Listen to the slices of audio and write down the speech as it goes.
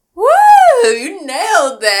you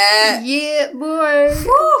nailed that. Yeah, boy.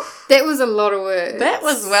 Whew. That was a lot of words. That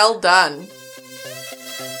was well done.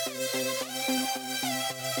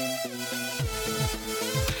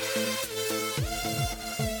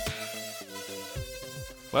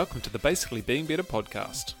 Welcome to the Basically Being Better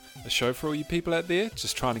podcast, a show for all you people out there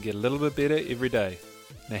just trying to get a little bit better every day.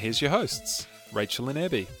 Now here's your hosts, Rachel and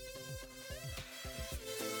Abby.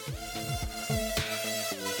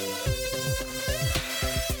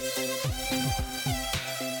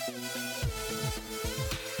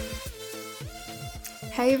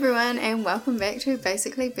 Hey everyone, and welcome back to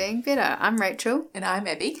Basically Being Better. I'm Rachel. And I'm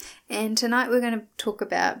Abby. And tonight we're going to talk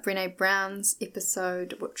about Brené Brown's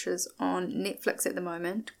episode, which is on Netflix at the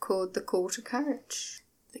moment, called The Call to Courage.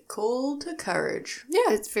 The Call to Courage.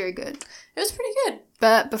 Yeah. It's very good. It was pretty good.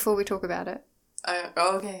 But before we talk about it,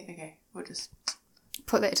 Okay. We'll just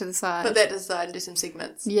put that to the side. put that to the side and do some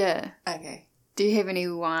segments. Yeah. Okay. Do you have any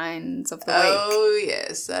wines of the week? Oh,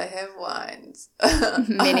 yes, I have wines.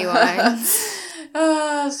 Many wines.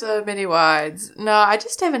 So many wines. No, I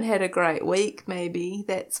just haven't had a great week, maybe.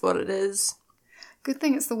 That's what it is. Good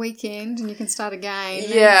thing it's the weekend and you can start again.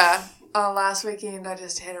 Yeah. Oh, last weekend I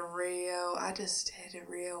just had a real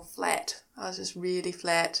flat. I was just really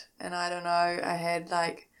flat. And I don't know, I had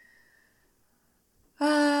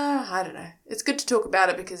I don't know. It's good to talk about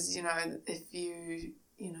it because, if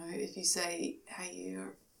you say how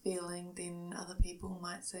you're feeling, then other people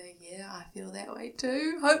might say, yeah, I feel that way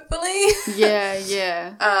too, hopefully. Yeah.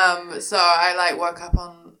 So I woke up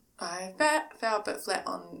I felt a bit flat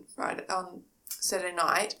on Saturday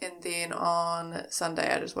night, and then on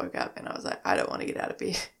Sunday I just woke up and I was like, I don't want to get out of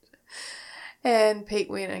bed. And Pete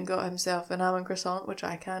went and got himself an almond croissant, which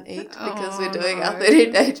I can't eat because we're doing our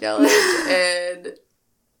 30-day challenge, and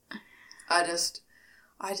I just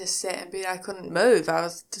sat in bed. I couldn't move. I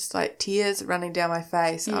was just tears running down my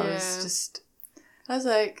face. Yeah. I was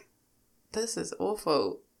like, this is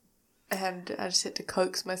awful. And I just had to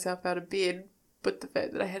coax myself out of bed with the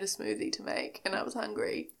fact that I had a smoothie to make and I was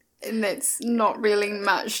hungry. And that's not really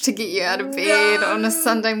much to get you out of bed on a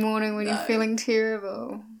Sunday morning when you're feeling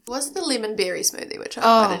terrible. It was the lemon berry smoothie, which I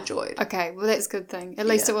quite enjoyed. Okay, well that's a good thing. At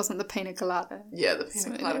least it wasn't the pina colada. Yeah, the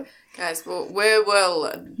pina colada. Guys, we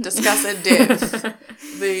will discuss in depth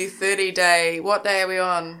the 30-day... What day are we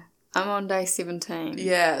on? I'm on day 17.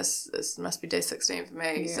 Yes, this must be day 16 for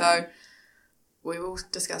me. Yeah. So we will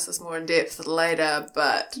discuss this more in depth later,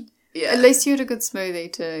 but yeah. At least you had a good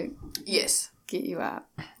smoothie to get you up.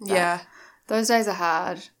 Yeah. Those days are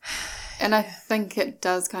hard. And I think it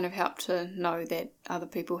does kind of help to know that other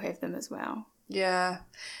people have them as well. Yeah.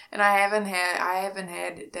 And I haven't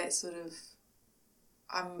had that sort of...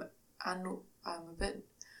 I'm a bit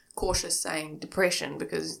cautious saying depression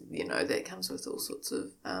because, that comes with all sorts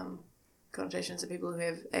of connotations of people who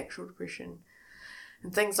have actual depression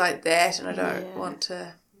and things like that, and I don't want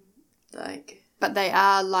to, But they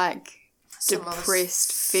are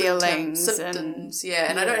depressed feelings. Symptoms,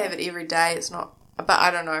 and I don't have it every day, it's not... But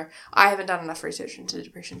I don't know. I haven't done enough research into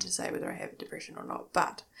depression to say whether I have depression or not,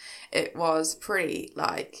 but it was pretty,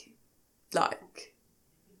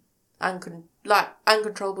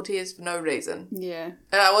 uncontrollable tears for no reason. Yeah.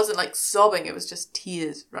 And I wasn't sobbing, it was just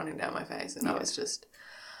tears running down my face, and I was just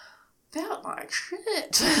felt like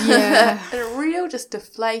shit. Yeah. And real just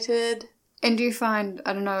deflated. And do you find,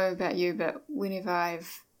 I don't know about you, but whenever I have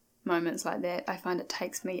moments like that, I find it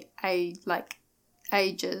takes me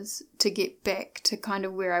ages to get back to kind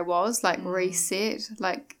of where I was, reset,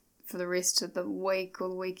 for the rest of the week or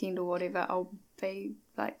the weekend or whatever, I'll be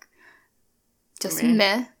just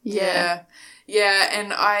meh. Yeah,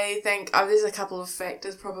 and I think there's a couple of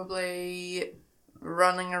factors probably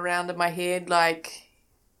running around in my head.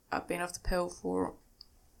 I've been off the pill for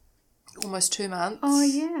almost 2 months. Oh,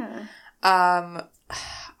 yeah. I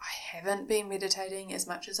haven't been meditating as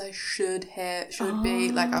much as I should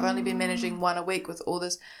be. I've only been managing one a week with all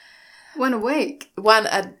this. One a week? One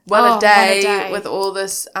a day with all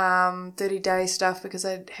this 30-day stuff because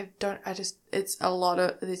it's a lot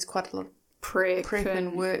of, there's quite a lot of prep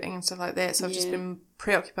and working and stuff like that. So I've just been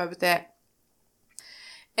preoccupied with that.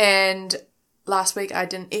 And last week I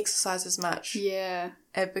didn't exercise as much. Yeah.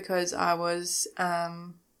 Because I was...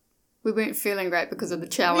 we weren't feeling great because of the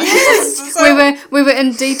challenge. Yes, we were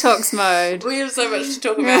in detox mode. We have so much to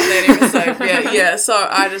talk about that episode. Yeah. So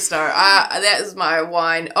I just know that is my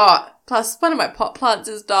wine. Oh, plus one of my pot plants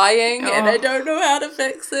is dying, and I don't know how to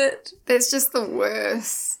fix it. That's just the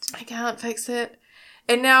worst. I can't fix it,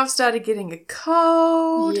 and now I've started getting a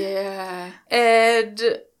cold. Yeah,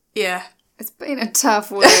 and yeah, it's been a tough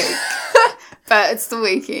week. But it's the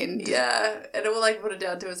weekend. Yeah, and all I can put it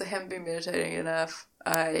down to is I haven't been meditating enough.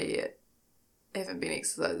 I haven't been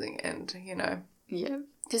exercising and, Yeah.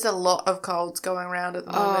 there's a lot of colds going around at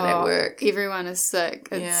the moment at work. Everyone is sick.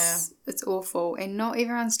 It's awful. And not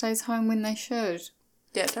everyone stays home when they should.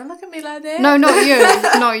 Yeah, don't look at me like that. No, not you.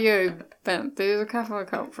 Not you. But there's a couple of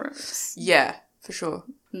culprits. Yeah, for sure.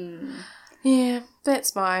 Yeah,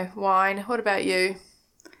 that's my wine. What about you?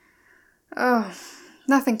 Oh,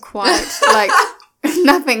 nothing quite.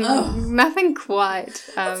 Nothing quite.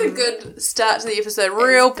 That's a good start to the episode.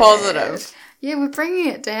 Real positive. Yeah, we're bringing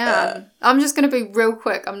it down. I'm just going to be real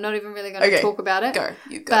quick. I'm not even really going to talk about it. Go.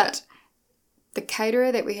 You got it. The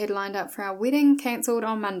caterer that we had lined up for our wedding cancelled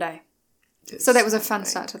on Monday. So that was a fun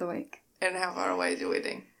start to the week. And how far away is your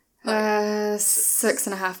wedding?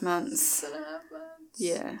 6.5 months. 6.5 months?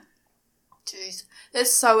 Yeah. Jeez.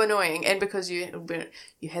 That's so annoying. And because you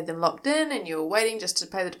had them locked in and you were waiting just to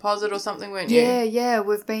pay the deposit or something, weren't you? Yeah.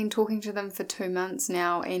 We've been talking to them for 2 months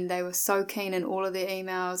now and they were so keen in all of their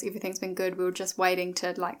emails. Everything's been good. We were just waiting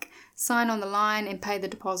to, sign on the line and pay the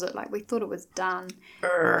deposit. We thought it was done.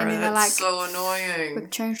 And then they're that's so annoying.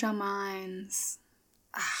 We've changed our minds.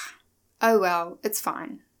 Oh, well, it's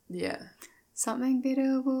fine. Yeah. Something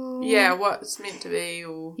better will... Yeah, what's meant to be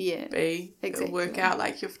will be. Exactly. It'll work out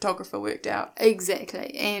like your photographer worked out.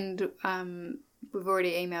 Exactly. And we've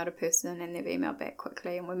already emailed a person and they've emailed back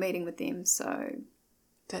quickly and we're meeting with them, so...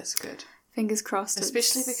 That's good. Fingers crossed.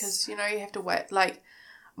 Especially because, you have to wait.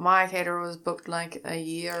 My caterer was booked a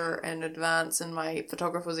year in advance and my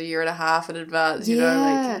photographer was a year and a half in advance,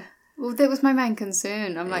 Well, that was my main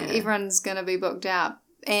concern. I'm everyone's going to be booked out.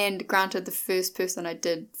 And granted, the first person I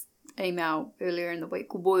did email earlier in the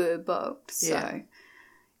week were booked, so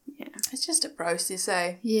yeah. It's just a process,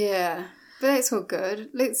 eh? Yeah, but that's all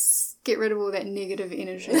good. Let's get rid of all that negative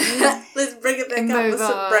energy. Let's bring it back up with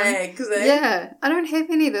some brags, eh? Yeah, I don't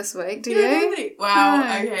have any this week, do you? Don't have any?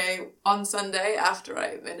 Wow, okay. On Sunday, after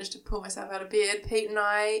I managed to pull myself out of bed, Pete and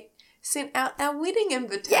I sent out our wedding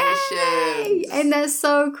invitations. Yay! And they're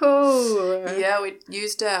so cool. Yeah, we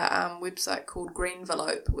used a website called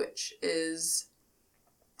Greenvelope, which is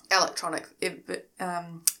electronic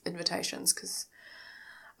invitations, because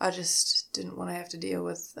I just didn't want to have to deal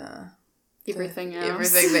with everything else.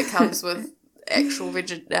 Everything that comes with actual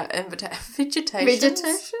invitations.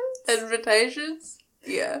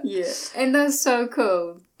 Yeah. And they're so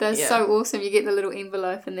cool. They're so awesome. You get the little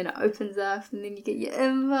envelope and then it opens up and then you get your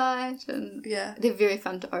invite and they're very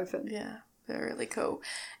fun to open. Yeah. They're really cool.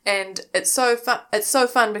 And it's so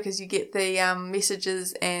fun because you get the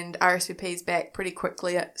messages and RSVPs back pretty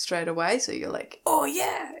quickly straight away. So you're like, oh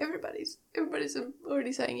yeah, everybody's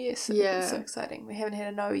already saying yes. Yeah. It's so exciting. We haven't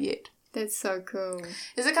had a no yet. That's so cool.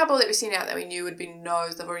 There's a couple that we've seen out that we knew would be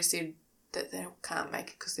no's. They've already said that they can't make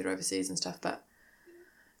it because they're overseas and stuff, but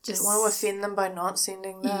just want to offend them by not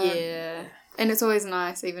sending them. Yeah. And it's always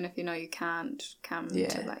nice, even if you know you can't come to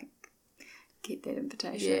get that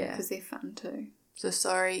invitation because they're fun too. So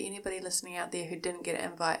sorry, anybody listening out there who didn't get an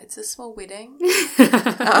invite. It's a small wedding.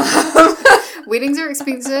 Weddings are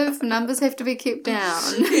expensive. Numbers have to be kept down.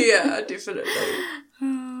 Yeah, definitely.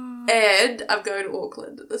 And I'm going to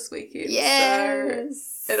Auckland this weekend.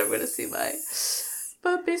 Yes. And I'm going to see my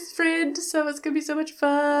best friend, so it's going to be so much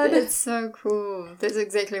fun. It's so cool. That's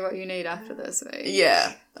exactly what you need after this week.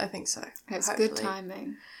 Yeah, I think so. It's good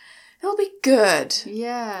timing. It'll be good.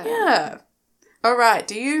 Yeah. Yeah. All right,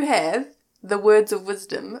 do you have the words of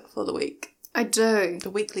wisdom for the week? I do. The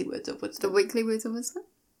weekly words of wisdom. The weekly words of wisdom?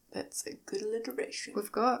 That's a good alliteration.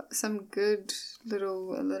 We've got some good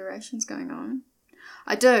little alliterations going on.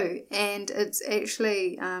 I do, and it's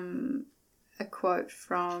actually a quote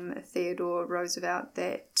from Theodore Roosevelt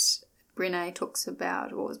that Brené talks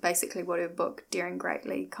about, or is basically what her book Daring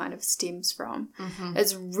Greatly kind of stems from. Mm-hmm.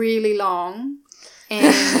 It's really long,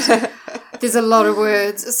 and there's a lot of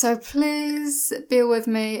words, so please bear with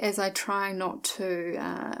me as I try not to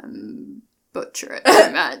butcher it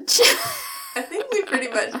too much. I think we pretty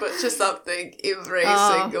much butcher something every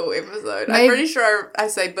single episode. Maybe, I'm pretty sure I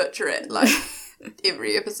say butcher it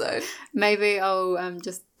every episode. Maybe I'll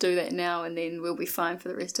just do that now and then we'll be fine for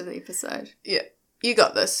the rest of the episode. Yeah, you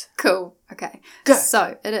got this. Cool. Okay. Go.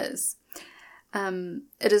 So it is.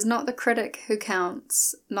 It is not the critic who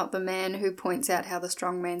counts, not the man who points out how the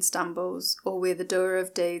strong man stumbles or where the doer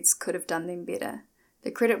of deeds could have done them better. The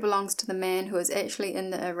credit belongs to the man who is actually in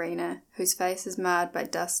the arena, whose face is marred by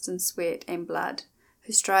dust and sweat and blood,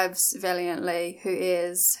 who strives valiantly, who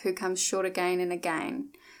errs, who comes short again and again,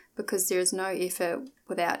 because there is no effort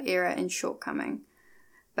without error and shortcoming,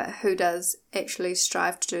 but who does actually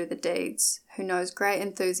strive to do the deeds, who knows great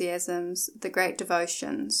enthusiasms, the great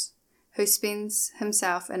devotions, who spends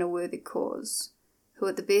himself in a worthy cause, who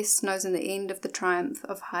at the best knows in the end of the triumph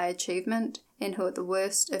of high achievement, and who at the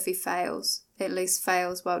worst, if he fails, at least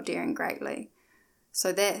fails while daring greatly.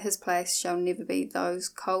 So that his place shall never be those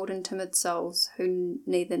cold and timid souls who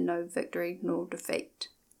neither know victory nor defeat.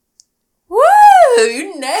 Woo!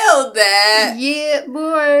 You nailed that! Yeah,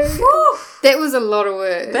 boy! Woo! That was a lot of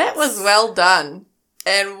words. That was well done.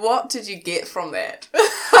 And what did you get from that?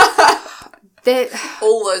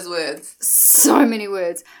 All those words. So many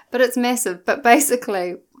words. But it's massive. But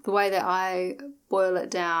basically, the way that I boil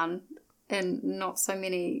it down in not so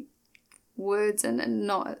many words and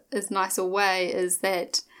not as nice a way is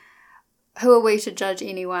that who are we to judge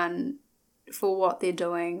anyone for what they're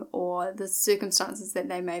doing or the circumstances that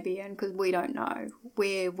they may be in, because we don't know.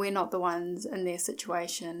 We're not the ones in their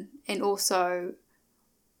situation. And also,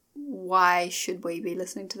 why should we be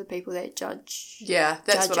listening to the people that judge? Yeah,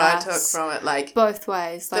 that's judge what I us? took from it. Like Both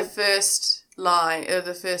ways. the first line or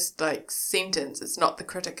the first sentence, it's not the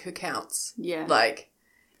critic who counts. Yeah. Like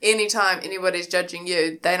anytime anybody's judging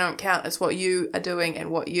you, they don't count. It's what you are doing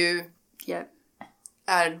and what you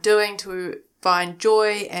are doing to find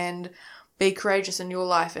joy and be courageous in your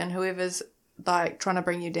life. And whoever's like trying to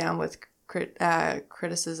bring you down with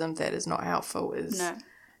criticism that is not helpful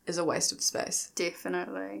is a waste of space.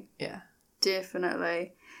 Definitely. Yeah.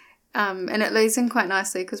 Definitely. And it leads in quite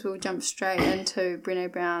nicely because we'll jump straight into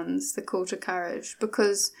Brené Brown's The Call to Courage,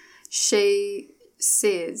 because she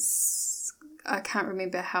says, I can't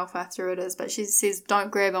remember how far through it is, but she says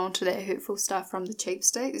don't grab onto that hurtful stuff from the cheap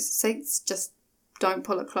seats, just don't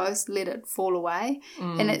pull it close, let it fall away.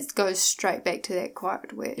 And it goes straight back to that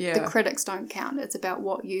quote where the critics don't count. It's about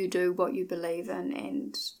what you do, what you believe in,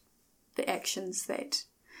 and the actions that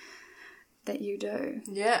you do.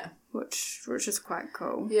 Yeah. Which is quite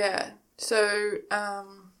cool. Yeah. So,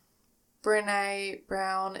 Brené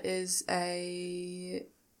Brown is a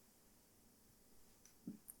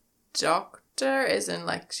doctor, as in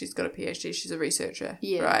like she's got a PhD, she's a researcher,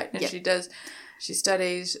 right? And she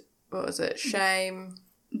studies, what was it, shame,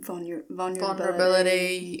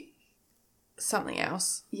 vulnerability, something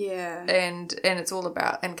else. Yeah. And it's all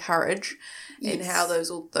about, and courage, and how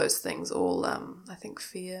those things all, I think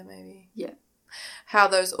fear maybe. Yeah. How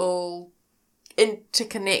those all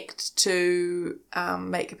interconnect to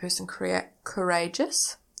make a person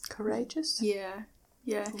courageous. Courageous? Yeah.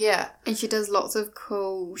 Yeah. Yeah. And she does lots of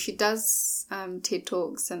she does TED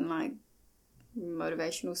Talks and like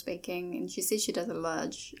motivational speaking, and she says she does a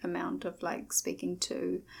large amount of like speaking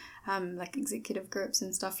to like executive groups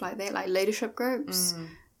and stuff like that, like leadership groups.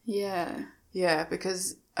 Yeah. Yeah,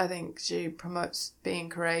 because I think she promotes being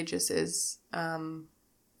courageous as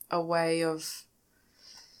a way of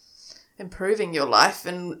improving your life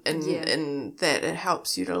and that it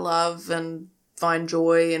helps you to love and find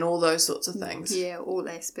joy and all those sorts of things. Yeah, all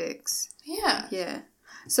aspects. Yeah. Yeah.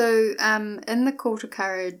 So in The Call to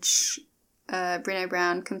Courage, Brené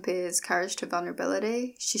Brown compares courage to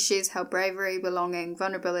vulnerability. She shares how bravery, belonging,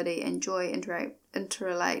 vulnerability and joy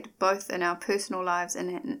interrelate both in our personal lives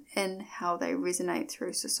and in how they resonate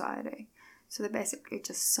through society. So that basically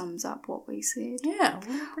just sums up what we said. Yeah,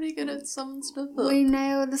 we're pretty good at summing stuff up. We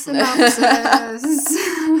nailed the synopsis.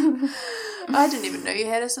 I didn't even know you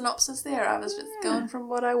had a synopsis there. I was just going from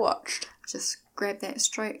what I watched. Just grab that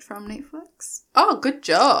straight from Netflix. Oh, good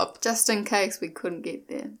job. Just in case we couldn't get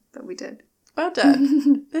there, but we did. Well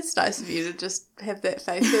done. That's nice of you to just have that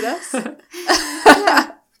faith in us.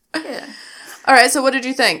 Yeah. All right, so what did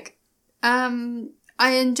you think? I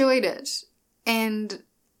enjoyed it, and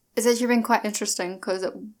it's actually been quite interesting because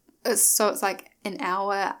it's like an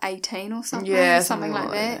hour 18 or something, something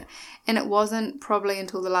like that. And it wasn't probably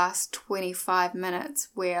until the last 25 minutes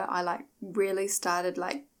where I like really started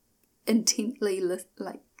like intently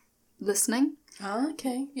listening. Oh,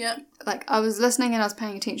 okay, yeah. Like I was listening and I was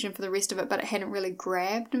paying attention for the rest of it, but it hadn't really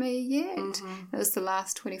grabbed me yet. It was the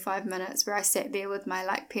last 25 minutes where I sat there with my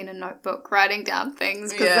like pen and notebook writing down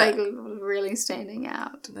things because they were really standing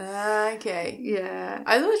out. Okay. Yeah.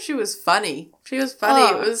 I thought she was funny. She was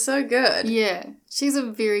funny. It was so good. Yeah. She's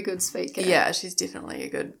a very good speaker. Yeah, she's definitely a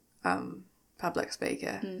good public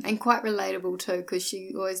speaker. And quite relatable too, because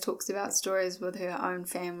she always talks about stories with her own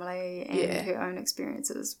family and her own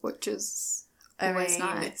experiences, which is always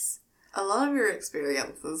nice. A lot of your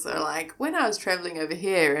experiences are like, when I was travelling over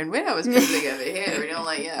here and when I was travelling over here, and you're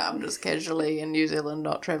like, yeah, I'm just casually in New Zealand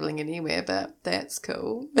not travelling anywhere, but that's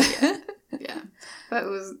cool. Yeah. But it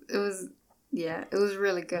was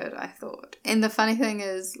really good, I thought. And the funny thing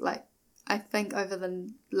is, like, I think over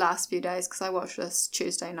the last few days, because I watched this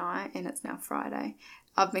Tuesday night and it's now Friday,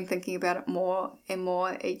 I've been thinking about it more and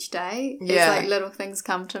more each day. Yeah. It's like little things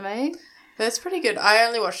come to me. That's pretty good. I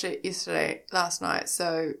only watched it last night,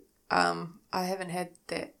 so I haven't had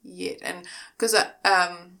that yet. And because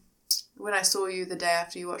when I saw you the day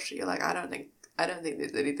after you watched it, you're like, I don't think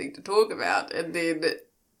there's anything to talk about. And then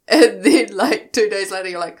like 2 days later,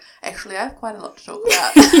 you're like, actually, I have quite a lot to talk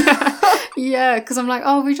about. Yeah, because I'm like,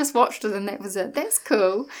 oh, we just watched it and that was it. That's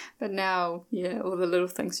cool. But now, all the little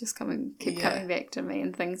things just keep coming back to me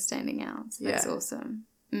and things standing out. So that's awesome.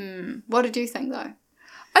 What did you think, though?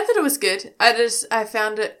 I thought it was good. I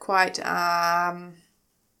found it quite,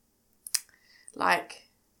 like,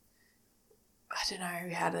 I don't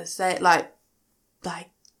know how to say it, like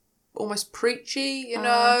almost preachy, you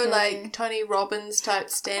know, like Tony Robbins type,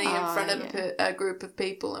 standing in front of a group of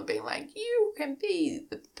people and being like, you can be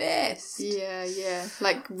the best. Yeah,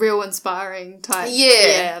 like real inspiring type.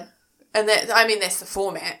 Yeah. And that's the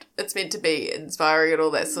format. It's meant to be inspiring and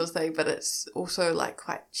all that sort of thing, but it's also like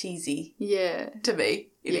quite cheesy. Yeah. To me,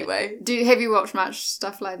 anyway. Have you watched much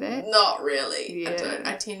stuff like that? Not really. Yeah. I don't.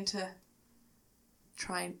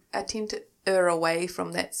 I tend to err away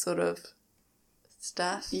from that sort of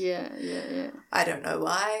stuff. Yeah. I don't know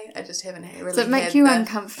why. I just haven't really. Does it make you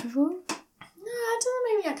uncomfortable? No, it doesn't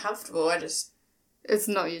make me uncomfortable. It's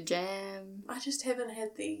not your jam. I just haven't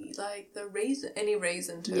had any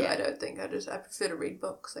reason to. I don't think. I prefer to read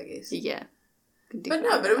books, I guess. Yeah. But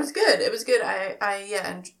it was good. It was good. I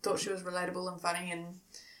thought she was relatable and funny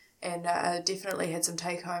and definitely had some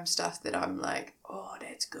take home stuff that I'm like, oh,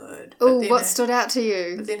 that's good. Oh, what stood out to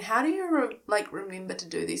you? But then how do you remember to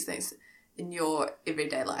do these things in your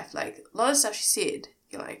everyday life? Like a lot of stuff she said,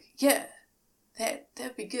 you're like, yeah,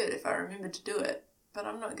 that'd be good if I remember to do it. But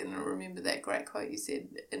I'm not going to remember that great quote you said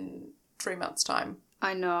in 3 months' time.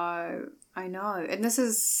 I know. And this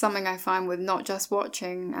is something I find with not just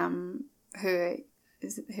watching her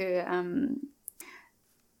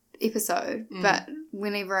episode, but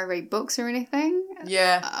whenever I read books or anything,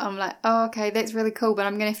 I'm like, oh, okay, that's really cool, but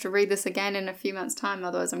I'm going to have to read this again in a few months' time,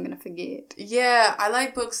 otherwise I'm going to forget. Yeah, I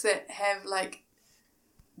like books that have, like,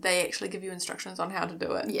 they actually give you instructions on how to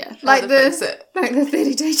do it. Yeah. Like the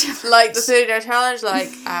 30-day challenge. Like the 30-day challenge, like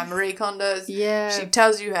Marie Kondo's. Yeah. She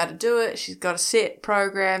tells you how to do it. She's got a set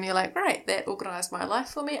program. You're like, great, that organised my life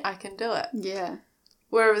for me. I can do it. Yeah.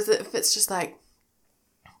 Whereas if it's just like,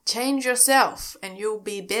 change yourself and you'll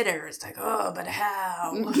be better. It's like, oh, but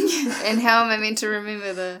how? And how am I meant to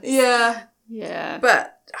remember this? Yeah. Yeah.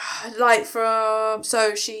 But, like,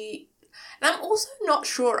 and I'm also not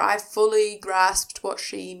sure I fully grasped what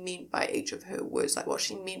she meant by each of her words, like what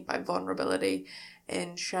she meant by vulnerability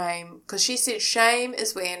and shame. Because she said shame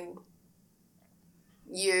is when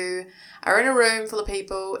you are in a room full of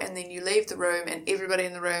people and then you leave the room and everybody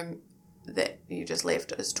in the room that you just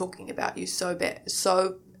left is talking about you so bad,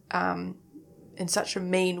 in such a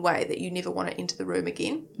mean way that you never want to enter the room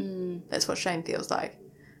again. That's what shame feels like.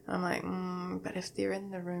 And I'm like, but if they're in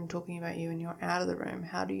the room talking about you and you're out of the room,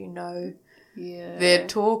 how do you know they're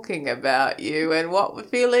talking about you? And what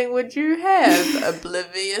feeling would you have?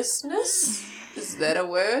 Obliviousness? Is that a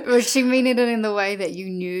word? Well, she mean it in the way that you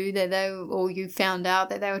knew that or you found out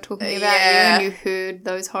that they were talking about you and you heard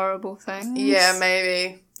those horrible things? Yeah,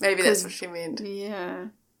 maybe. Maybe that's what she meant. Yeah.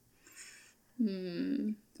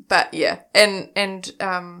 But yeah, and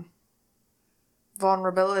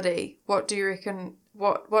vulnerability. What do you reckon?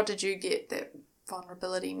 What did you get that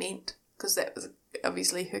vulnerability meant? Because that was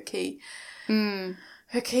obviously her key.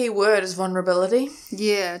 Her key word is vulnerability.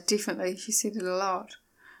 Yeah, definitely. She said it a lot,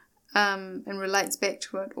 and relates back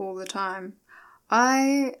to it all the time.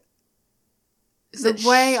 The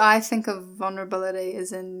way I think of vulnerability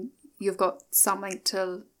is in you've got something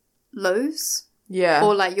to lose. Yeah.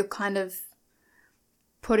 Or like you're kind of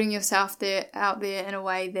putting yourself out there in a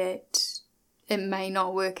way that it may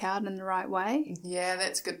not work out in the right way. Yeah,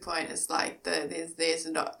 that's a good point. It's like there's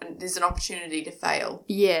an opportunity to fail.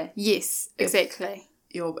 Yeah. Yes. Exactly.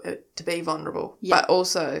 You're to be vulnerable, yeah. But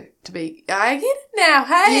also to be. I get it now.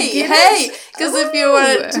 Hey, because if you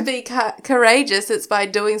want to be courageous, it's by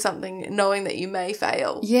doing something, knowing that you may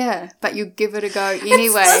fail. Yeah, but you give it a go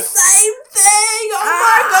anyway. It's the same thing. Oh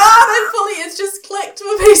my god! It's just clicked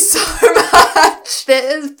with me so much. That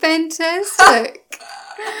is fantastic.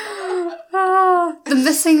 The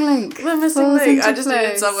missing link. The missing link. I just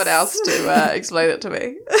needed someone else to explain it to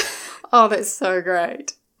me. Oh, that's so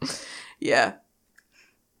great. Yeah.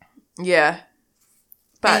 Yeah.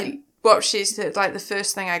 But what she said, like the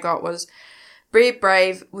first thing I got was be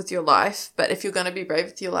brave with your life, but if you're going to be brave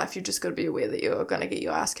with your life, you just got to be aware that you're going to get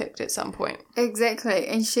your ass kicked at some point. Exactly.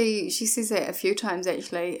 And she says that a few times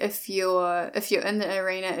actually. If you're in the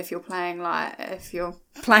arena, if you're playing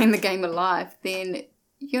the game of life, then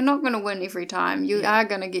you're not going to win every time. You are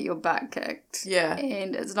going to get your butt kicked. Yeah.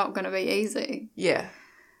 And it's not going to be easy. Yeah.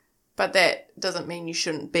 But that doesn't mean you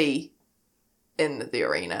shouldn't be in the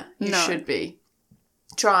arena. You should be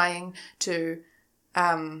trying to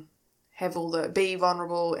be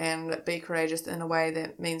vulnerable and be courageous in a way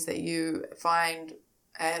that means that you find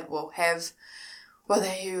have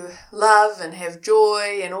whether you love and have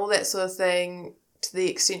joy and all that sort of thing to the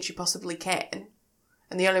extent you possibly can.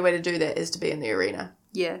 And the only way to do that is to be in the arena.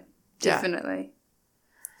 Yeah, definitely.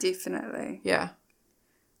 Yeah. Definitely. Yeah.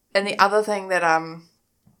 And the other thing that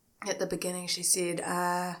at the beginning she said,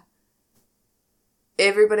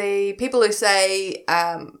 people who say,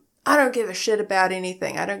 I don't give a shit about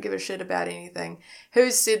anything.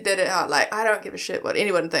 Who's said that? I don't give a shit what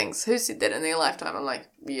anyone thinks. Who said that in their lifetime? I'm like,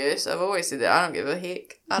 yes, I've always said that. I don't give a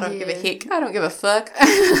heck. I don't give a heck. I don't give a fuck.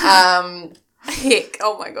 Heck.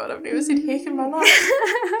 Oh my God, I've never said heck in my life.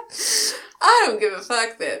 I don't give a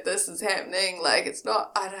fuck that this is happening. Like, it's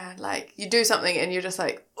not, you do something and you're just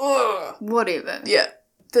like, ugh. Whatever. Yeah.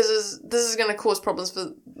 This is going to cause problems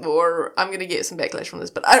or I'm going to get some backlash from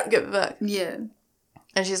this, but I don't give a fuck. Yeah.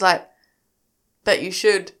 And she's like, but you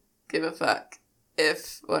should give a fuck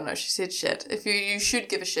she said shit. If you should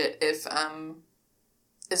give a shit if,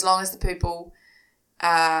 as long as the people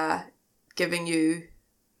are giving you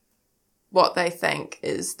what they think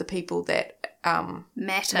is the people that,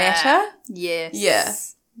 matter. Yes. Yeah.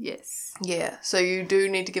 Yes. Yeah. So you do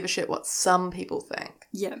need to give a shit what some people think.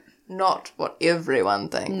 Yeah. Not what everyone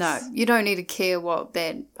thinks. No, you don't need to care what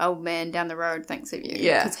that old man down the road thinks of you.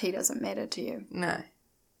 Yeah. Because he doesn't matter to you. No.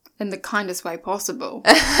 In the kindest way possible.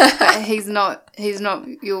 But he's not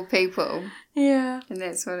your people. Yeah. And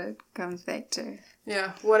that's what it comes back to.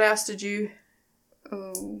 Yeah. What else did you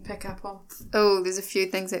Oh, pick up on? Oh, there's a few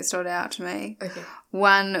things that stood out to me. Okay.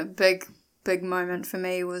 One big moment for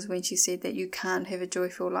me was when she said that you can't have a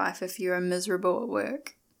joyful life if you're miserable at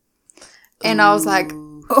work. And I was like,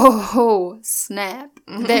 oh, snap.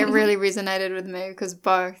 That really resonated with me because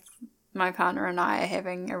both my partner and I are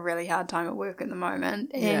having a really hard time at work at the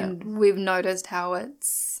moment. And we've noticed how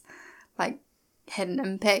it's had an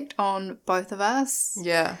impact on both of us.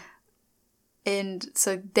 Yeah. And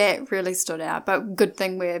so that really stood out. But good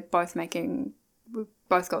thing we've both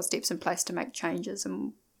got steps in place to make changes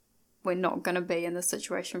and we're not going to be in this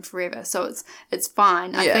situation forever. So it's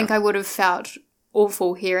fine. I think I would have felt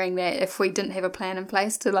awful hearing that if we didn't have a plan in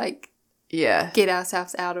place to get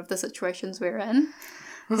ourselves out of the situations we're in.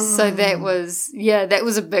 So that was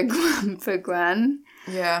a big one.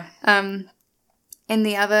 Yeah. And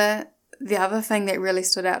the other thing that really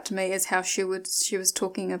stood out to me is how she was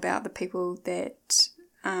talking about the people that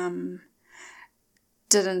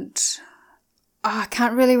didn't. I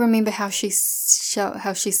can't really remember how she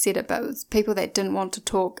said it, but it was people that didn't want to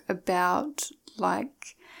talk about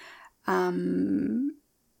I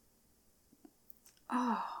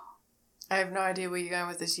have no idea where you're going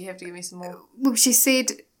with this. You have to give me some more. Well, she said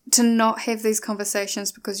to not have these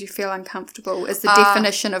conversations because you feel uncomfortable is the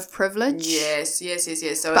definition of privilege. Yes.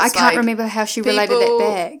 So but I can't remember how she related that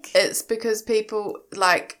back. It's because people,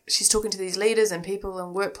 she's talking to these leaders and people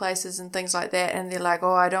in workplaces and things like that, and they're like,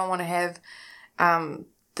 oh, I don't want to have a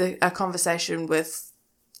conversation with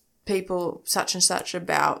people such and such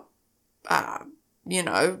about,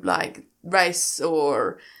 race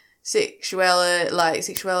or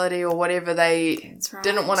sexuality or whatever. They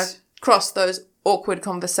didn't want to cross those awkward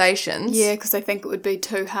conversations. Yeah, because they think it would be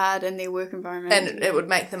too hard in their work environment. And it would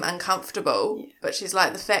make them uncomfortable. Yeah. But she's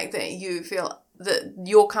like, the fact that you feel that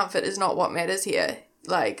your comfort is not what matters here.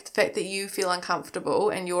 The fact that you feel uncomfortable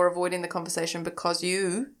and you're avoiding the conversation because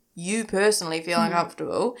you personally feel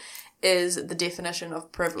uncomfortable is the definition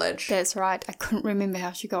of privilege. That's right. I couldn't remember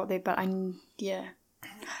how she got there, but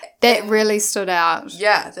that really stood out.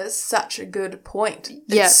 Yeah, that's such a good point.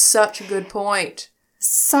 It's such a good point.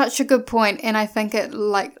 Such a good point, and I think it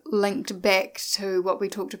linked back to what we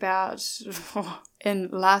talked about in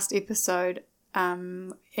last episode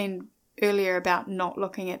and earlier about not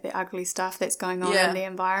looking at the ugly stuff that's going on in the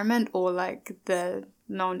environment or the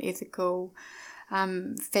non-ethical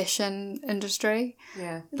fashion industry.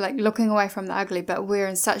 Yeah. Looking away from the ugly, but we're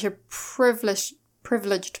in such a privileged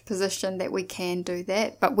position that we can do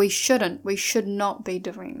that, but we shouldn't. We should not be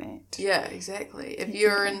doing that. Yeah, exactly. If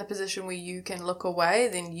you're in the position where you can look away,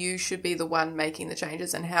 then you should be the one making the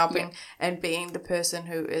changes and helping and being the person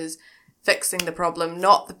who is fixing the problem,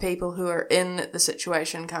 not the people who are in the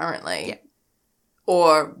situation currently. Yeah.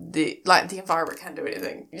 Or the environment can't do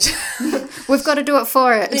anything. We've got to do it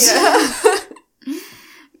for it. Yeah.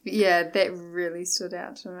 Yeah, that really stood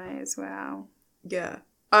out to me as well. Yeah.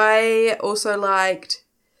 I also liked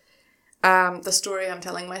The Story I'm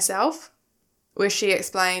Telling Myself, where she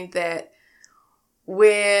explained that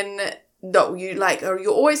you're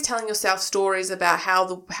always telling yourself stories about how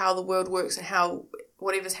the world works and how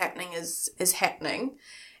whatever's happening is happening.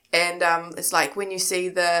 And it's like when you see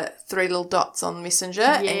the 3 little dots on Messenger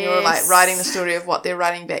and you're like writing the story of what they're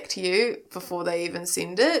writing back to you before they even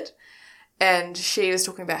send it. And she was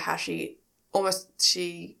talking about how she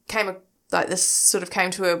came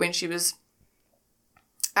to her when she was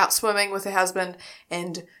out swimming with her husband,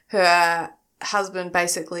 and her husband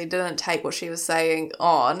basically didn't take what she was saying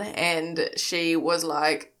on, and she was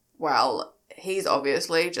like, well, he's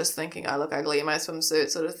obviously just thinking I look ugly in my swimsuit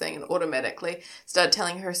sort of thing, and automatically started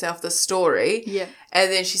telling herself this story. Yeah.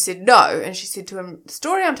 And then she said no, and she said to him, the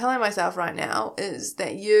story I'm telling myself right now is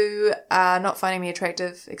that you are not finding me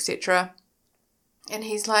attractive, etc. And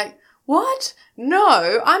he's like, what?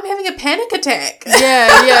 No, I'm having a panic attack.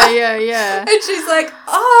 Yeah. And she's like,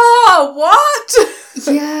 oh, what?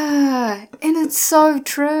 Yeah, and it's so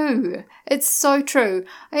true. It's so true.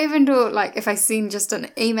 I even do it, like, if I send just an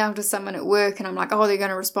email to someone at work and I'm like, oh, they're going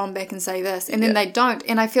to respond back and say this, and then they don't,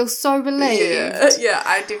 and I feel so relieved. Yeah,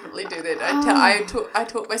 I definitely do that. I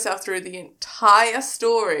talk myself through the entire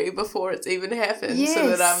story before it's even happened, so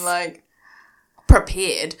that I'm like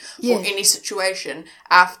prepared for any situation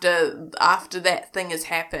after that thing has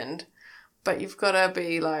happened. But you've got to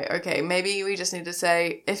be like, okay, maybe we just need to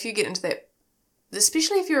say, if you get into that,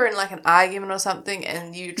 especially if you're in like an argument or something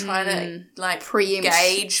and you're trying to like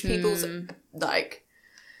gauge people's like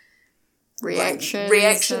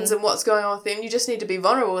reactions and what's going on with them, you just need to be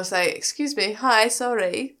vulnerable and say, excuse me, hi,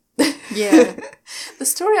 sorry. Yeah. The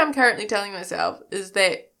story I'm currently telling myself is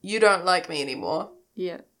that you don't like me anymore.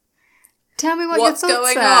 Yeah. Tell me what's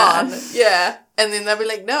going on. Yeah. And then they'll be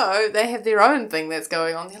like, no, they have their own thing that's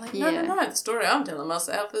going on. They're like, no, the story I'm telling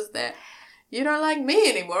myself is that you don't like me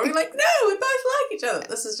anymore. We're like, no, we both like each other.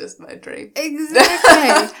 This is just my dream.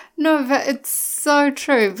 Exactly. No, but it's so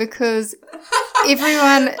true because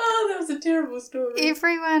everyone... Oh, that was a terrible story.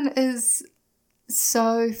 Everyone is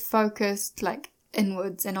so focused, like,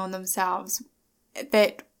 inwards and on themselves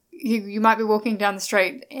that you might be walking down the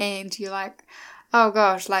street and you're like, oh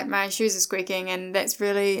gosh, like my shoes are squeaking and that's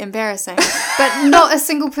really embarrassing. But not a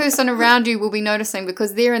single person around you will be noticing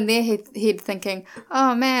because they're in their head thinking,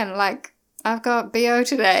 oh man, like I've got BO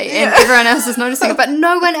today and everyone else is noticing it. But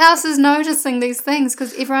no one else is noticing these things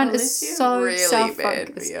because everyone is so really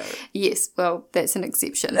self-focused. Bad BO. Yes, well, that's an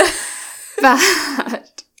exception.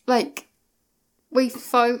 But like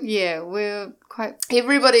we're quite...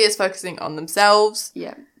 Everybody is focusing on themselves.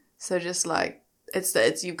 Yeah. So just like,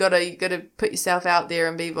 it's you've got to put yourself out there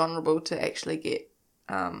and be vulnerable to actually get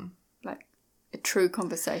like a true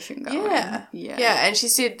conversation going. Yeah. And she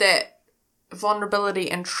said that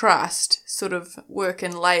vulnerability and trust sort of work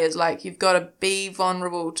in layers. Like you've got to be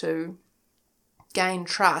vulnerable to gain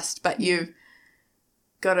trust, but you've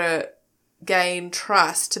got to gain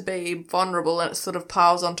trust to be vulnerable, and it sort of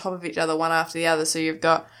piles on top of each other one after the other. So you've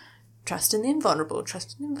got trust and then vulnerable,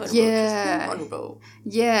 trust and then vulnerable, trust and then vulnerable.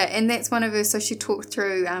 Yeah, and that's one of her, so she talked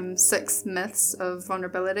through 6 myths of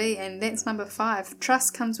vulnerability, and that's number 5.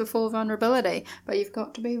 Trust comes before vulnerability, but you've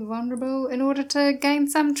got to be vulnerable in order to gain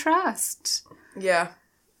some trust. Yeah.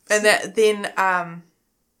 And then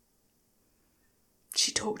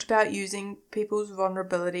she talked about using people's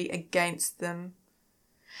vulnerability against them,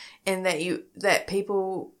 and that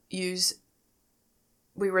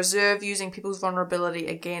we reserve using people's vulnerability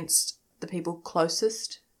against the people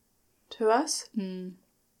closest to us. Mm.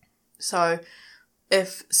 So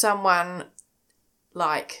if someone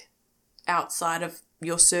like outside of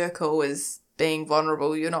your circle is being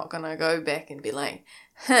vulnerable, you're not going to go back and be like,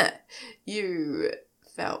 you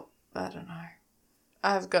felt, I don't know.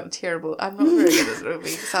 I'm not very good at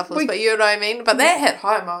being selfless, but you know what I mean? But that hit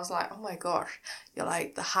home. I was like, oh my gosh, you're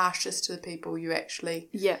like the harshest to the people you actually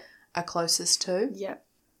are closest to. Yeah.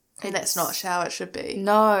 And that's not how it should be.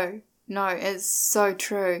 No, it's so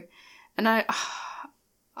true. And I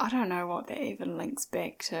don't know what that even links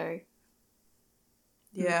back to.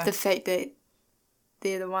 Yeah. The fact that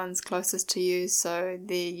they're the ones closest to you, so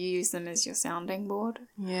you use them as your sounding board.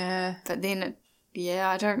 Yeah. But then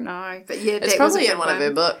I don't know. But yeah, it's probably in one of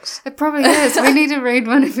her books. It probably is. We need to read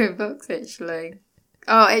one of her books, actually.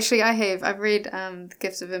 Oh, actually, I have. I've read The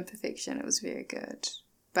Gift of Imperfection. It was very good.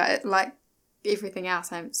 But like everything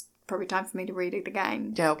else, it's probably time for me to read it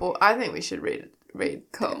again. Yeah, well, I think we should read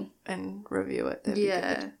cool. and review it. That'd be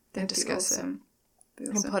good. And discuss it. And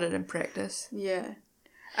put it in practice. Yeah.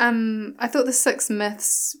 I thought the 6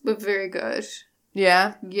 myths were very good.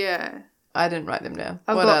 Yeah? Yeah. I didn't write them down.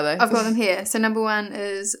 What are they? I've got them here. So number 1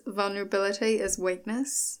 is vulnerability is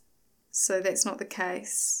weakness. So that's not the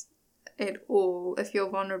case at all. If you're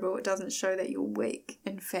vulnerable, it doesn't show that you're weak.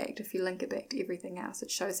 In fact, if you link it back to everything else,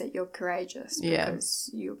 it shows that you're courageous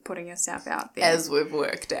because you're putting yourself out there. As we've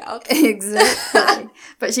worked out. Exactly.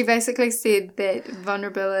 But she basically said that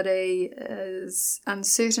vulnerability is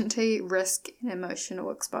uncertainty, risk, and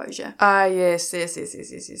emotional exposure. Yes.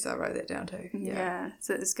 I wrote that down too. Yeah,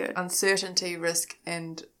 so it's good. Uncertainty, risk,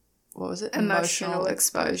 and what was it? Emotional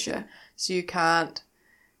exposure. So you can't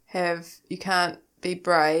be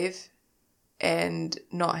brave and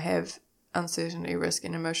not have uncertainty, risk,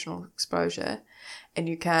 and emotional exposure, and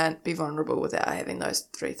you can't be vulnerable without having those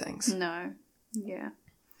three things. No. Yeah.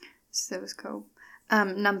 So that was cool.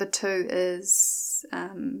 Number 2 is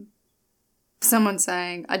someone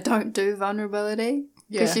saying, I don't do vulnerability.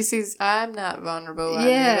 Because she says, I'm not vulnerable. I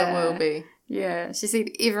never will be. Yeah, she said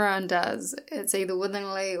everyone does. It's either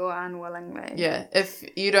willingly or unwillingly. Yeah, if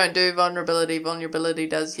you don't do vulnerability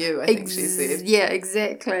does you, I think she said. Yeah,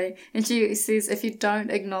 exactly. And she says if you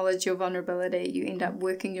don't acknowledge your vulnerability, you end up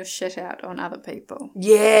working your shit out on other people.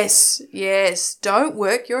 Yes. Don't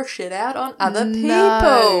work your shit out on other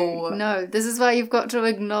people. No, this is why you've got to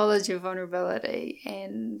acknowledge your vulnerability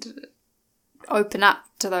and open up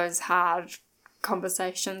to those hard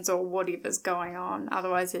conversations or whatever's going on.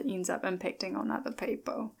 Otherwise it ends up impacting on other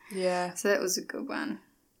people. Yeah. So that was a good one.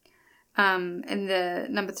 And the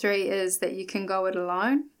number 3 is that you can go it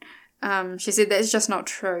alone. She said that's just not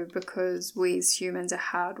true because we as humans are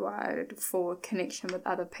hardwired for connection with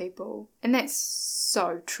other people. And that's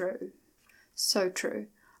so true. So true.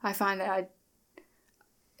 I find that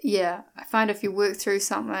I find if you work through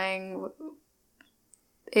something,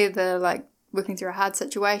 either like working through a hard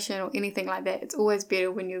situation or anything like that, it's always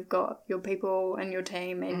better when you've got your people and your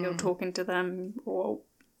team and you're talking to them or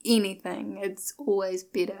anything. It's always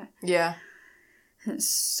better. Yeah. It's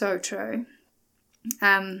so true.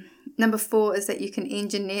 Number 4 is that you can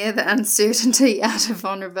engineer the uncertainty out of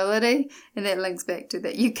vulnerability, and that links back to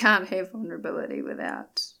that you can't have vulnerability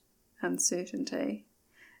without uncertainty.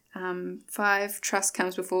 5, trust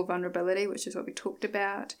comes before vulnerability, which is what we talked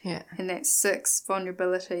about. Yeah. And that's 6,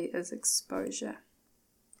 vulnerability is exposure.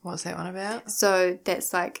 What's that one about? So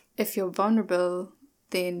that's like if you're vulnerable,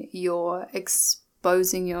 then you're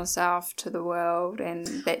exposing yourself to the world, and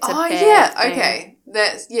that's a bad thing.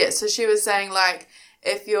 Okay. So she was saying like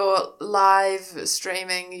if you're live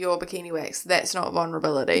streaming your bikini wax, that's not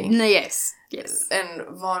vulnerability. Yes. And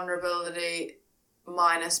vulnerability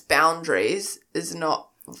minus boundaries is not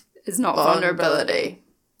vulnerability.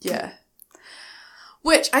 Yeah.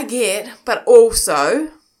 Which I get, but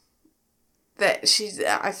also that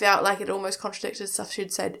I felt like it almost contradicted stuff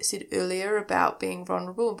she'd said earlier about being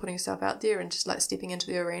vulnerable and putting yourself out there and just like stepping into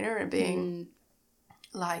the arena and being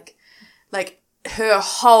like her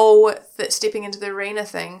whole stepping into the arena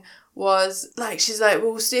thing was like, she's like,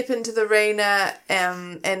 we'll step into the arena,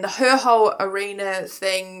 and her whole arena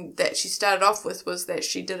thing that she started off with was that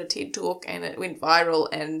she did a TED talk and it went viral,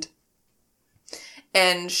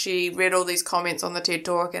 and she read all these comments on the TED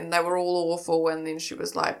talk and they were all awful, and then she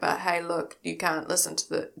was like, but hey, look, you can't listen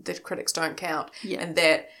to the critics don't count, and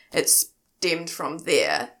that it stemmed from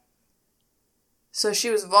there. So she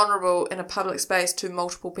was vulnerable in a public space to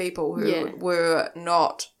multiple people who were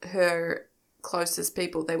not her closest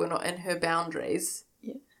people. They were not in her boundaries.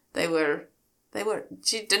 Yeah. They were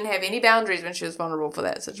she didn't have any boundaries when she was vulnerable for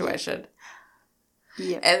that situation.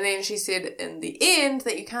 Yeah. And then she said in the end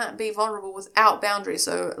that you can't be vulnerable without boundaries,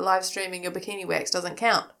 so live streaming your bikini wax doesn't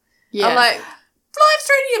count. Yeah. I'm like, live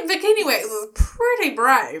streaming your bikini wax is pretty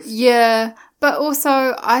brave. Yeah, but also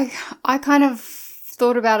I kind of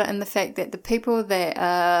thought about it in the fact that the people that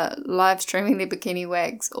are live streaming their bikini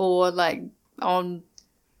wax or like on,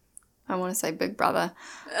 I want to say Big Brother,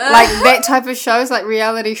 like that type of shows, like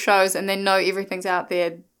reality shows, and they know everything's out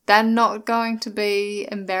there, they're not going to be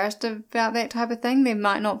embarrassed about that type of thing. There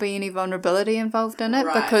might not be any vulnerability involved in it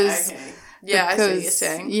because... Okay. Yeah, I see what you're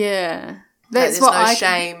saying. Yeah. That's what no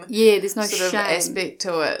shame. Yeah, there's no sort shame. of aspect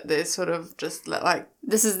to it. There's sort of just like...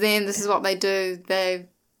 This is them, this is what they do. They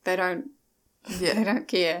don't... Yeah. They don't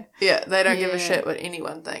care. Yeah, they don't give a shit what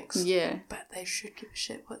anyone thinks. Yeah. But they should give a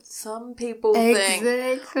shit what some people think.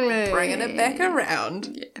 Exactly. Bringing it back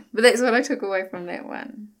around. Yeah. But that's what I took away from that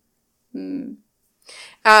one.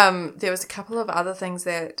 There was a couple of other things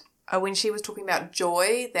that, when she was talking about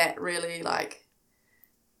joy, that really, like,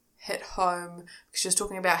 hit home. She was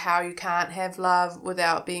talking about how you can't have love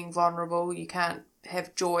without being vulnerable. You can't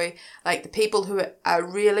have joy. Like, the people who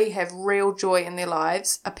really have real joy in their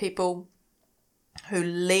lives are people who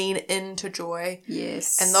lean into joy.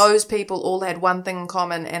 Yes. And those people all had one thing in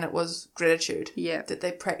common, and it was gratitude. Yeah. That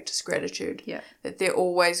they practice gratitude. Yeah. That they're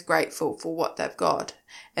always grateful for what they've got.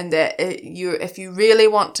 And that if you really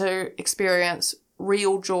want to experience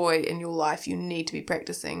real joy in your life, you need to be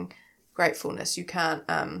practicing gratefulness. You can't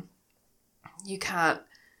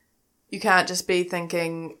just be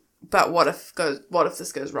thinking, but what if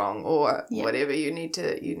this goes wrong, or whatever. You need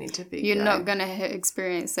to be. You're not going to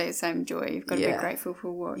experience that same joy. You've got to be grateful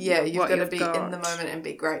for what. Yeah, you've got to be got. in the moment and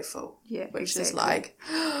be grateful. Yeah, which exactly. is like,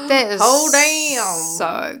 that is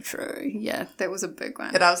so true. Yeah, that was a big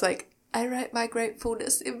one. And I was like, I write my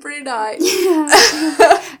gratefulness every night.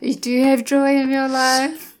 Do you have joy in your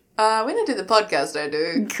life? When I do the podcast, I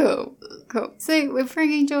do. Cool. See, we're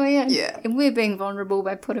bringing joy in. Yeah. And we're being vulnerable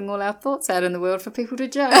by putting all our thoughts out in the world for people to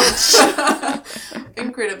judge.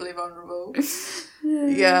 Incredibly vulnerable.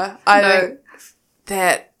 Yeah. I think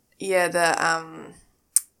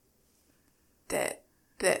that,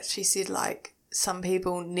 that she said, like, some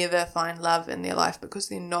people never find love in their life because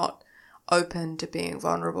they're not open to being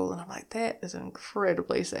vulnerable. And I'm like, that is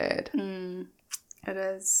incredibly sad. It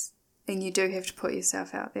is. And you do have to put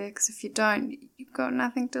yourself out there, because if you don't, you've got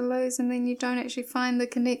nothing to lose, and then you don't actually find the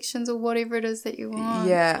connections or whatever it is that you want.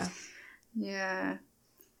 Yeah. Yeah.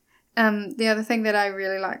 The other thing that I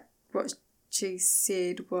really liked what she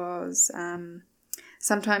said was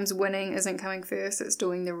sometimes winning isn't coming first, it's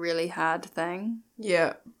doing the really hard thing.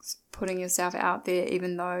 Yeah. It's putting yourself out there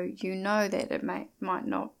even though you know that it might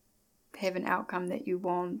not have an outcome that you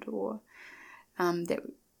want, or that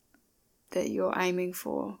you're aiming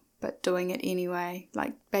for, but doing it anyway,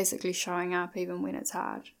 like basically showing up even when it's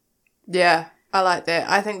hard. Yeah, I like that.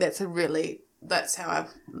 I think that's how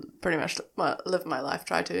I've pretty much lived my life,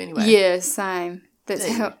 try to anyway. Yeah, same. That's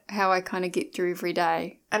how I kind of get through every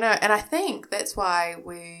day. I know, and I think that's why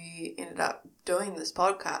we ended up doing this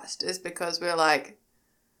podcast, is because we're like,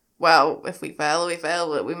 well, if we fail,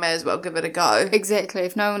 but we may as well give it a go. Exactly.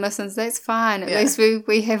 If no one listens, that's fine. At least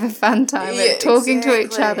we have a fun time at talking to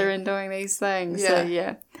each other and doing these things. Yeah. So,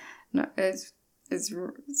 yeah. No, it's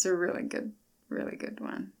a really good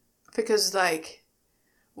one. Because, like,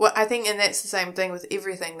 well, I think, and that's the same thing with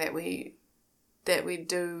everything that we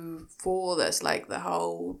do for this, like the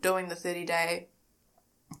whole doing the 30-day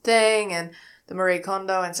thing and the Marie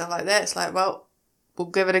Kondo and stuff like that. It's like, well, we'll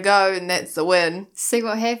give it a go, and that's the win. See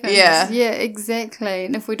what happens. Yeah, exactly.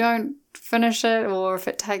 And if we don't finish it, or if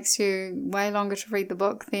it takes you way longer to read the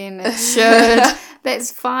book than it should,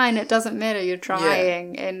 that's fine. It doesn't matter. You're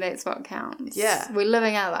trying, and that's what counts. Yeah, we're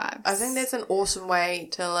living our lives. I think that's an awesome way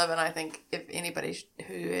to live, and I think if anybody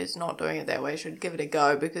who is not doing it that way should give it a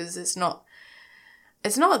go, because it's not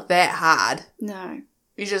that hard. No.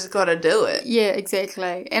 You just got to do it. Yeah,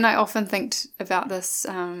 exactly. And I often think about this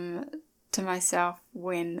to myself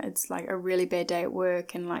when it's like a really bad day at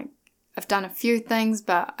work, and like I've done a few things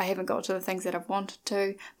but I haven't got to the things that I've wanted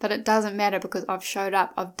to, but it doesn't matter because I've showed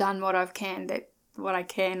up, I've done what I can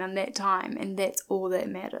in that time, and that's all that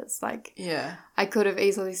matters. Like, yeah, I could have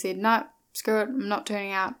easily said, no, screw it, I'm not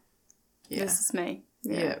turning up. Yeah. This is me.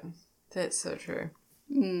 Yeah, that's so true.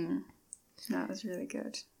 No, it was really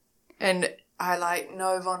good. And I like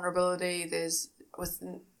no vulnerability.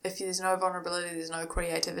 If there's no vulnerability, there's no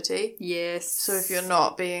creativity. Yes. So if you're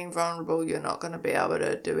not being vulnerable, you're not going to be able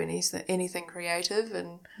to do anything creative.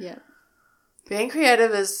 And being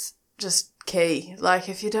creative is just key. Like,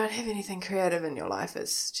 if you don't have anything creative in your life,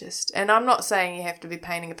 it's just... And I'm not saying you have to be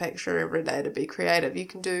painting a picture every day to be creative. You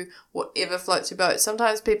can do whatever floats your boat.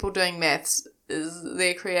 Sometimes people doing maths is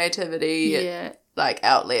their creativity, like,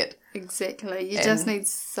 outlet. Exactly. You just need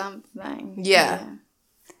something. Yeah.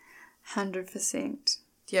 100%.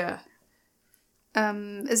 Yeah.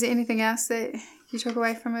 Is there anything else that you took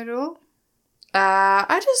away from it all?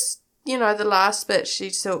 I just, the last bit, she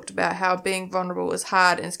talked about how being vulnerable is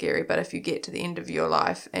hard and scary, but if you get to the end of your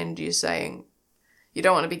life and you're saying, you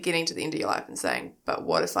don't want to be getting to the end of your life and saying, but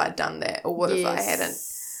what if I'd done that? Or what if I hadn't?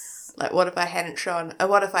 Like, what if I hadn't shown, or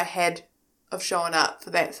what if I had of showing up for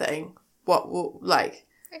that thing? What will, like,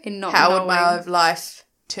 and not how knowing. would my life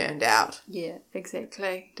turned out? Yeah,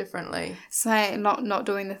 exactly. Differently. So not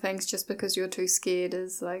doing the things just because you're too scared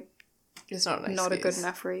is like, it's not a good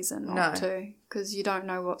enough reason not to, because you don't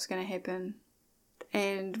know what's going to happen,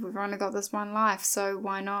 and we've only got this one life, so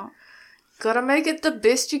why not? Gotta make it the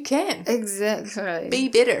best you can. Exactly. Be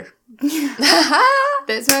better.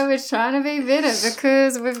 That's why we're trying to be better,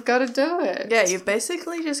 because we've got to do it. Yeah, you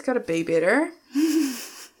basically just got to be better.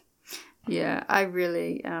 Yeah, I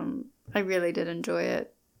really did enjoy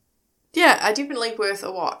it. Yeah, definitely worth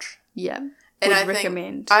a watch. Yeah. And would I think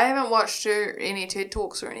recommend. I haven't watched any TED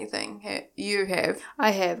Talks or anything. You have?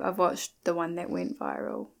 I have. I've watched the one that went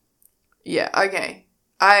viral. Yeah, okay.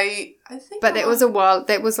 I think... But that was a while...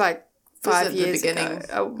 That was like Was 5 it the years beginning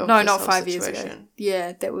ago. of No, this not whole 5 years ago. situation?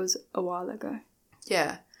 Yeah, that was a while ago.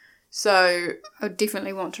 Yeah. So... I would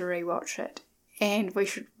definitely want to rewatch it. And we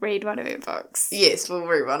should read one of her books. Yes, we'll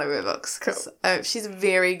read one of her books. Because she's a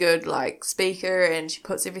very good, speaker, and she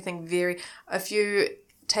puts everything very... If you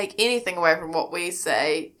take anything away from what we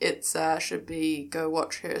say, it's should be go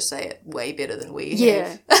watch her say it way better than we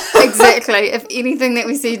have. Exactly. If anything that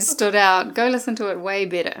we said stood out, go listen to it way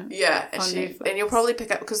better. Yeah, on Netflix. and you'll probably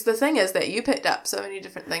pick up... Because the thing is that you picked up so many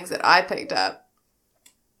different things that I picked up.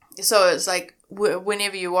 So it's like,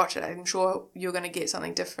 whenever you watch it, I'm sure you're going to get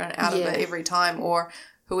something different out of it every time, or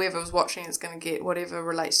whoever's watching is going to get whatever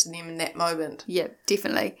relates to them in that moment. Yeah,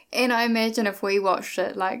 definitely. And I imagine if we watched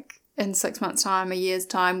it, in 6 months' time, a year's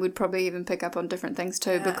time, we'd probably even pick up on different things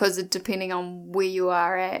too, because depending on where you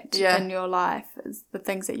are at in your life is the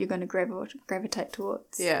things that you're going to gravitate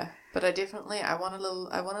towards. Yeah, but I want a little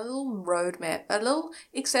roadmap, a little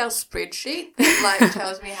Excel spreadsheet that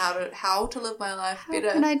tells me how to live my life better.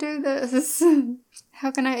 How can I do this? How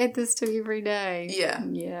can I add this to every day? Yeah.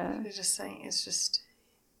 Yeah. I'm just saying, it's just,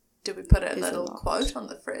 do we put a There's little a lot. quote on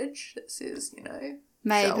the fridge that says,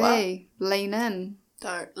 Maybe. Lean in.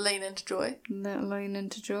 don't lean into joy? Lean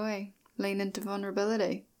into joy. Lean into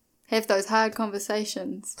vulnerability. Have those hard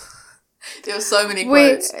conversations. There were so many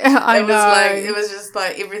quotes. I know. It was just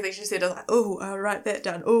like everything she said. I was like, oh, I'll write that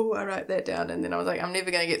down. Oh, I'll write that down. And then I was like, I'm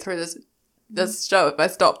never going to get through this show if I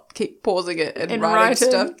keep pausing it and writing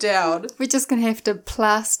stuff down. We're just going to have to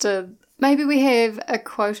plaster. Maybe we have a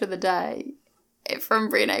quote of the day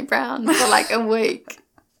from Brené Brown for a week.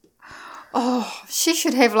 Oh, she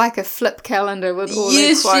should have a flip calendar with all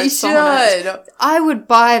the quotes on it. Yes, she should. I would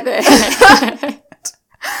buy that.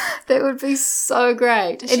 That would be so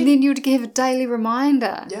great. And then you'd give a daily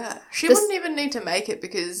reminder. Yeah. She wouldn't even need to make it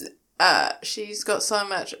because she's got so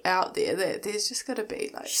much out there that there's just got to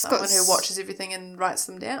be someone who watches everything and writes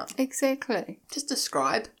them down. Exactly. Just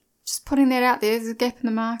describe. Just putting that out there. There's a gap in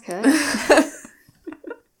the market.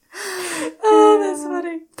 Oh, that's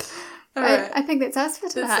funny. All right. I think that's us for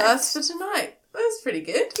tonight. That's us for tonight. That was pretty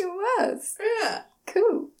good. It was. Yeah.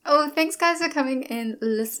 Cool. Oh, thanks guys for coming and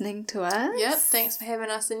listening to us. Yep. Thanks for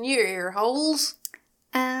having us in your ear holes.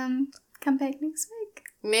 Come back next week.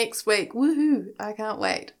 Next week. Woohoo. I can't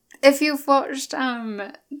wait. If you've watched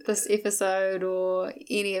this episode or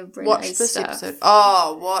any of Brené's Watched this stuff. episode.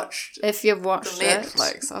 Oh, watched If you've watched the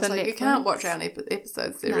Netflix. I was like, you can't watch our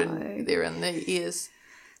episodes. They're in the ears.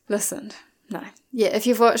 Listen. No. Yeah, if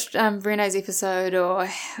you've watched Brené's episode or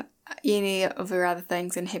any of her other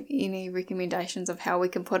things and have any recommendations of how we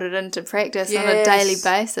can put it into practice on a daily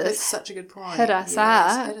basis. That's such a good point. Hit us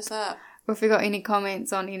up. Hit us up. Or if you've got any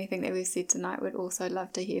comments on anything that we've said tonight, we'd also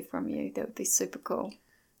love to hear from you. That would be super cool.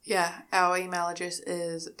 Yeah, our email address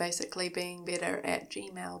is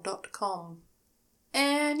basicallybeingbetter@gmail.com.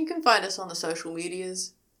 And you can find us on the social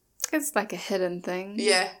medias. It's like a hidden thing.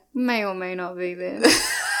 Yeah. May or may not be there.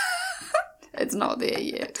 It's not there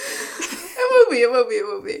yet. It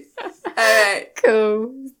will be. All right.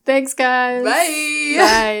 Cool. Thanks, guys. Bye.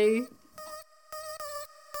 Bye.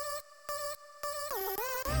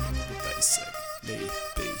 Basically being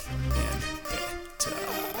better.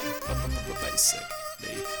 Basically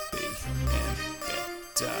being better.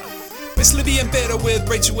 Basically being better with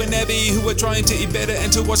Rachel and Abby, who are trying to eat better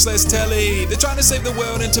and to watch less telly. They're trying to save the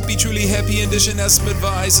world and to be truly happy, and dishing out some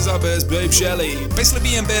advice is our best babe Shelley.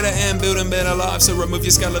 Basically being better and building better lives, so remove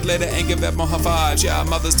your scarlet letter and give out more high fives. Yeah,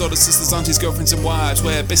 mothers, daughters, sisters, aunties, girlfriends and wives.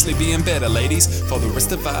 We're basically being better, ladies, for the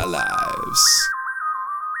rest of our lives.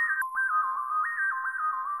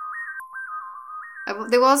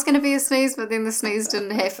 There was going to be a sneeze, but then the sneeze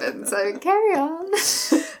didn't happen. So carry on.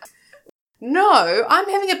 No, I'm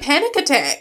having a panic attack.